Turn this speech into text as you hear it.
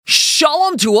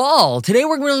Shalom to all! Today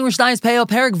we're going to learn Mishnah's Peah,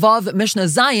 Perek Vav, Mishnah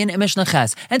Zayin, and Mishnah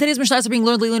Ches. And today's Mishnahs are being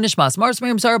learned Leilu Nishmas. Mars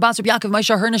Miriam Sarah Basar Yaakov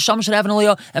Maisha Her Neshama Shadav and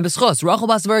Elio and Beschos Rachel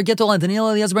Basar Gittel and Daniel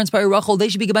Eliezer Ben Spire Rachel. They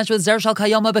should be gebenched with Zer Shal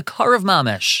Kayama Bekarav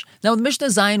Mamish. Now with Mishnah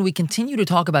Zayin we continue to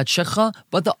talk about shikha,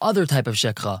 but the other type of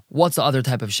shikha. What's the other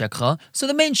type of shikha? So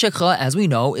the main shikha, as we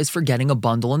know, is for getting a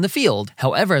bundle in the field.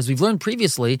 However, as we've learned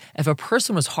previously, if a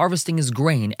person was harvesting his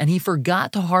grain and he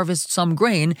forgot to harvest some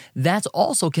grain, that's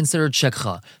also considered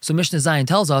shikha. So Mishnah Zayin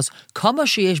tells us, Kama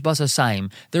sheyesh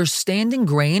basasayim, there's standing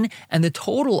grain, and the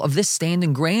total of this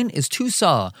standing grain is 2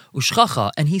 sa,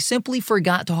 ushchacha, and he simply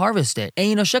forgot to harvest it.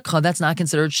 Ein a shikha, that's not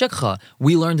considered shikha.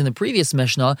 We learned in the previous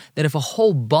Mishnah that if a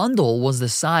whole bundle was the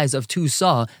size of 2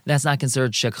 sa, that's not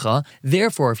considered shikha.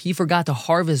 Therefore, if he forgot to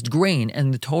harvest grain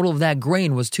and the total of that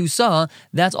grain was 2 sa,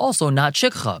 that's also not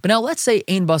shikha. But now let's say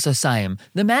ein basasayim,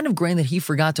 the amount of grain that he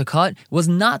forgot to cut was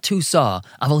not 2 sa,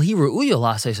 aval hi re'uya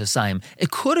l'asayim.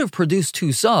 It could have produced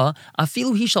 2 sa,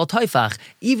 afilu hishal taifach,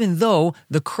 even though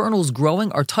the kernels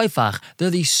growing are taifach,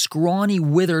 they're these scrawny,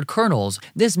 withered kernels.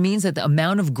 This means that the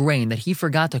amount of grain that he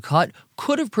forgot to cut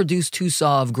could have produced 2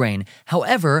 sa of grain.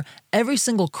 However, every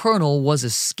single kernel was a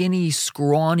skinny,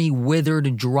 scrawny,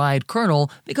 withered, dried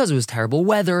kernel because it was terrible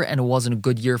weather and it wasn't a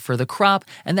good year for the crop,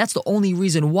 and that's the only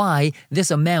reason why this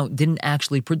amount didn't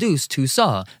actually produce 2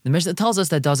 sa. The Mishnah tells us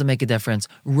that doesn't make a difference.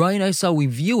 Ra'inaisa, we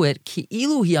view it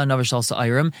ki'ilu hi anava shal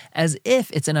sa'irim, as if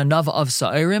it's an anava of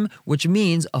sa'irim, which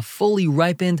means a fully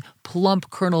ripened, plump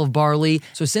kernel of barley.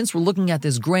 So since we're looking at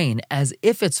this grain as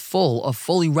if it's full of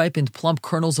fully ripened, plump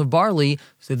kernels of barley,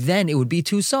 so then it would be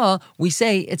 2 sa, we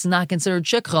say it's not considered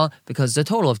shikha because it's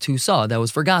a total of 2 sa that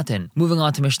was forgotten. Moving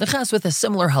on to Mishnah Ches with a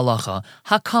similar halacha.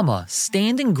 Hakama,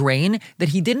 standing grain that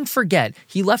he didn't forget,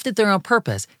 he left it there on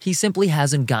purpose, he simply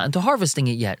hasn't gotten to harvesting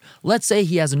it yet. Let's say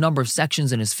he has a number of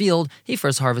sections in his field, he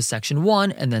first harvests section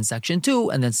 1, and then section 2,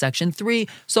 and then section 3,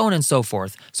 so on and so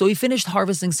forth. So he finished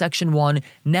harvesting section 1,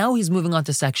 now he's moving on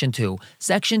to section 2.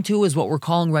 Section 2 is what we're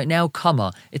calling right now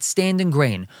kama, it's standing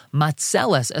grain.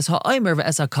 Matzeles es ha'omer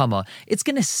ve'es ha'kama, it's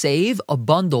going to save a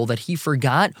bundle that he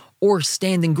forgot or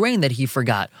standing grain that he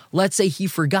forgot. Let's say he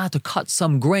forgot to cut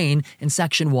some grain in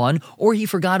section 1, or he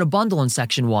forgot a bundle in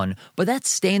section 1. But that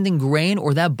standing grain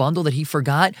or that bundle that he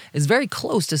forgot is very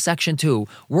close to section 2.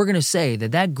 We're going to say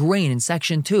that that grain in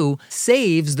section 2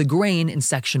 saves the grain in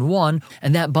section 1,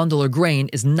 and that bundle or grain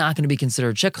is not going to be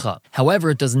considered shikha.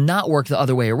 However, it does not work the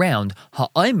other way around.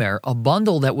 Ha'omer, a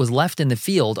bundle that was left in the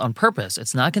field on purpose,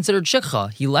 it's not considered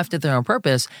shikha. He left it there on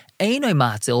purpose. Einoi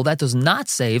matzil, that does not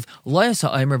save loyas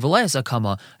ha'omer v'loyas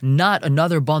ha'kama, not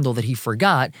another bundle that he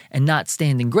forgot and not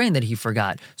standing grain that he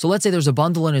forgot. So let's say there's a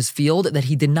bundle in his field that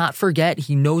he did not forget.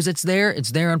 He knows it's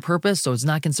there on purpose, so it's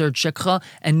not considered shikha.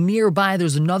 And nearby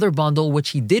there's another bundle which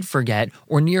he did forget,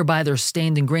 or nearby there's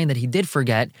standing grain that he did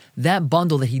forget. That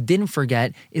bundle that he didn't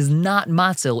forget is not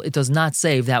matzil. It does not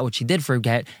save that which he did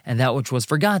forget, and that which was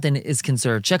forgotten is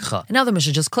considered shikha. And now the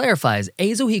Mishnah just clarifies,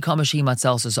 Ezu hi kamashi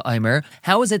matzel aimer.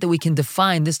 How is it that we can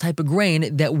define this type of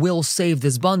grain that will save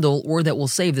this bundle or that will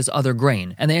save this other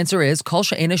grain? And the answer is kol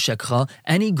she'ena shikha,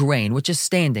 any grain which is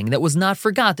standing that was not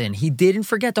forgotten. He didn't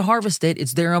forget to harvest it.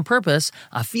 It's there on purpose.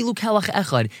 Afilu kelach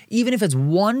echad, even if it's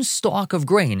one stalk of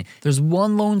grain. There's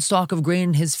one lone stalk of grain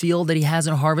in his field that he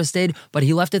hasn't harvested, but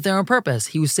he left it there on purpose.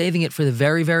 He was saving it for the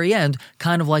very, very end,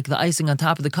 kind of like the icing on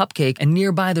top of the cupcake, and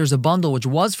nearby there's a bundle which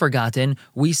was forgotten.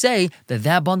 We say that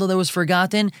that bundle that was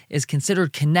forgotten is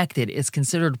considered connected. It's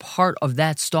considered part of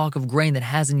that stalk of grain that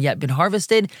hasn't yet been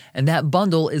harvested, and that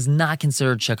bundle is not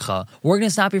considered shikha. We're going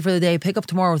to stop here for the day. Pick up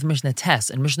tomorrow with Mishnah Tes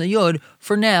and Mishnah Yud.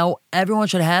 For now, everyone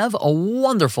should have a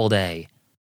wonderful day.